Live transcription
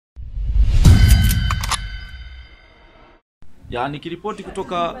Yani kiripoti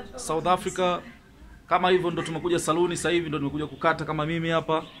kutoka South Africa kama hivyo, ndo tumekuja saluni sasa hivi, ndo nimekuja kukata kama mimi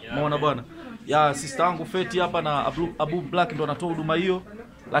hapa. Umeona bwana? Ya sister wangu Feti hapa na Abu Black ndo anatoa huduma hiyo.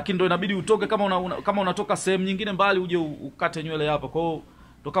 Lakini ndo inabidi utoke kama unatoka sehemu nyingine mbali uje ukate nywele hapa. Kwa hiyo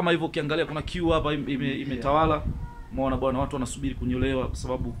ndo kama hivyo, ukiangalia kuna queue hapa imetawala. Umeona bwana, watu wanasubiri kunyolewa kwa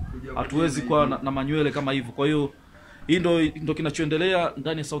sababu hatuwezi kwa na manywele kama hivyo. Kwa hiyo hii ndo kinachoendelea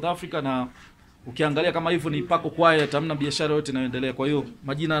ndani ya South Africa, na ukiangalia kama hivyo ni pako quiet, hamna biashara yote inayoendelea. Kwa hiyo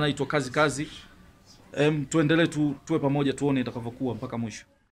majina yanaitwa KAZIKAZI. Tuendelee tuwe pamoja tuone itakavyokuwa mpaka mwisho.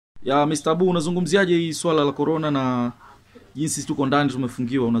 Ya Mr. Abu, unazungumziaje hii swala la corona na jinsi tuko ndani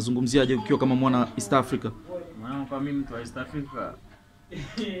tumefungiwa? Unazungumziaje ukiwa kama mwana East Africa? Maana kwa mimi mtu wa East Africa,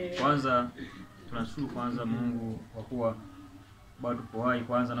 kwanza tunashukuru kwanza Mungu kwa kuwa bado tupo hai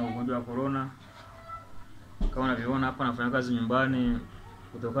kwanza na ugonjwa wa corona. Kama unavyoona hapa nafanya kazi nyumbani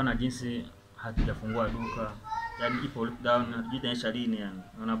kutokana na jinsi hatujafungua duka. Yaani ipo lockdown, hatujitanisha lini yani.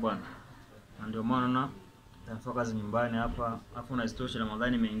 Unaona bwana? Ndio maana nafanya kazi nyumbani hapa. Alafu na istosha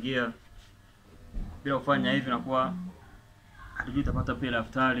Ramadhani imeingia. Bila kufanya hivi nakuwa hatujui tapata pia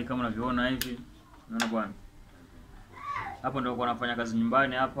daftari kama unavyoona hivi. Unaona bwana? Hapo ndio kwa nafanya kazi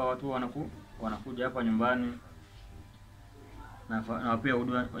nyumbani hapa, watu wanakuja hapa nyumbani. Na pia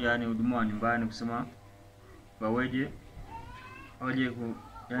huduma, yani huduma wa nyumbani kusema waje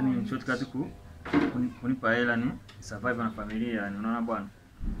yani shortcut kunipa hela ni survive na familia yani. Unaona bwana?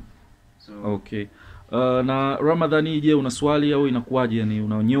 So okay. Na Ramadhani je, una swali au inakuwaje? Yani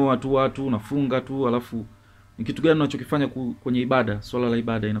unanyoa tu watu, unafunga tu, alafu ni kitu gani unachokifanya kwenye ibada? Swala la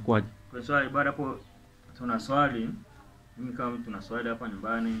ibada inakuwaje? Kwa swala la ibada hapo tuna swali, mimi kama tuna swali hapa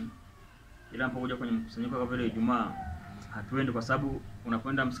nyumbani. Ila anapokuja kwenye mkusanyiko kama vile Ijumaa hatuendi kwa sababu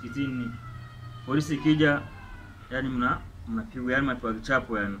unapoenda msikitini polisi ikija yani mnapigwa yani mnapigwa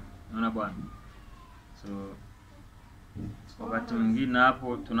kichapo yani. Unaona bwana? So wakati mwingine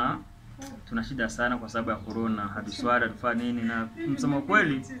hapo tuna shida sana kwa sababu ya corona, hatuswali tufanye nini. Na msema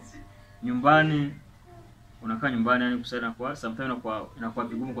kweli nyumbani unakaa nyumbani yani kusema kwa sometimes inakuwa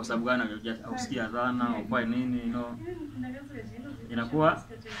vigumu kwa sababu gani hausikia adhana au kwa nini inakuwa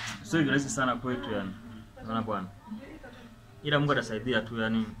sio rahisi sana kwetu yani. Unaona bwana? Ila Mungu atasaidia tu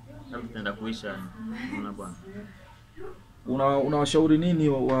yani, kama tutaenda kuisha yani. Unaona bwana? Unawashauri nini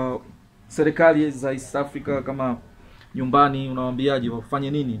wa serikali za East Africa kama nyumbani, unawaambiaje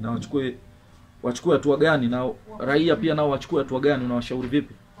wafanye nini na wachukue hatua gani, na raia pia nao wachukue hatua gani? Unawashauri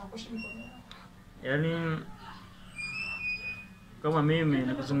vipi? Yani kama mimi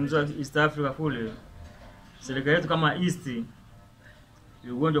nikizungumzia East Africa kule, serikali yetu kama East,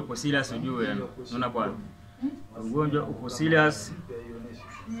 ugonjwa uko serious ujue yani. Unaona bwana? Ugonjwa uko serious.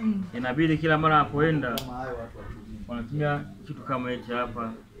 Inabidi kila mara anapoenda wanatumia kitu kama hicho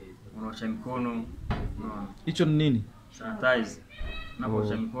hapa, unaosha mikono. Hicho ni nini? Sanitize.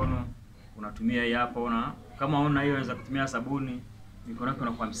 Unaosha mikono unatumia hii hapa, kama una hiyo unaweza kutumia sabuni, mikono yako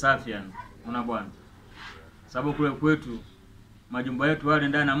inakuwa msafi yani. Unaona bwana? Sababu kule kwetu majumba yetu wale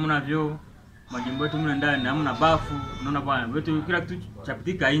ndani hamna vyoo, majumba yetu mle ndani hamna bafu. Unaona bwana? Wetu kila kitu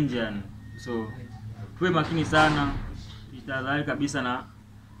chapitika nje yani. So tuwe makini sana, itadhari kabisa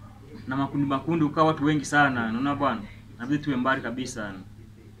na makundi ukawa watu wengi sana. Unaona bwana? Na vitu tuwe mbali kabisa yani.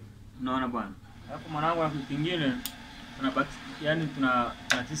 Unaona bwana? Hapo mwanangu na kitu kingine tunabaki yani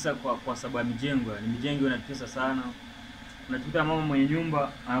tunatisa kwa sababu ya mijengo. Ni mijengo inatesa sana. Unakuta mama mwenye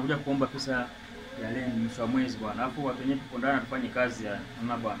nyumba anakuja kuomba pesa ya leo mwisho wa mwezi bwana. Alafu watu wenyewe tuko ndani tufanye kazi yani.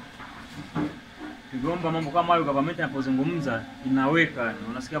 Unaona bwana? Tukiomba mambo kama hayo government inapozungumza inaweka yani.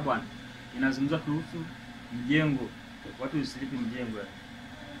 Unasikia bwana? Inazungumza kuhusu mjengo. Watu usilipi mjengo yani.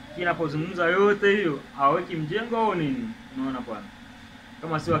 Kinapozungumza yote hiyo haweki mjengo au nini? Unaona bwana?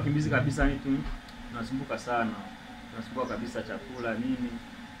 Kama si wakimbizi kabisa ni tu tunasumbuka sana. Tunasumbuka kabisa chakula nini.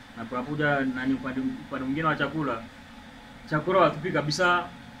 Na kunakuja nani upande mwingine wa chakula watupi kabisa.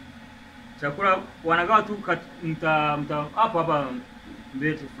 Chakula wanagawa tu mta hapa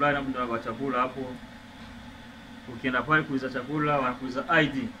mbele fulani hapo ndio chakula hapo. Ukienda pale kuuza chakula wanakuuza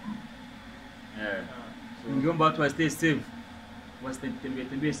ID. Ningeomba watu wa stay safe.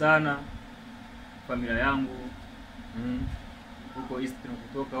 Wasitembee sana familia yangu. Huko East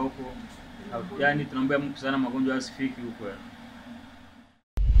tunakutoka huko. Yani tunaomba Mungu sana magonjwa yasifiki huko.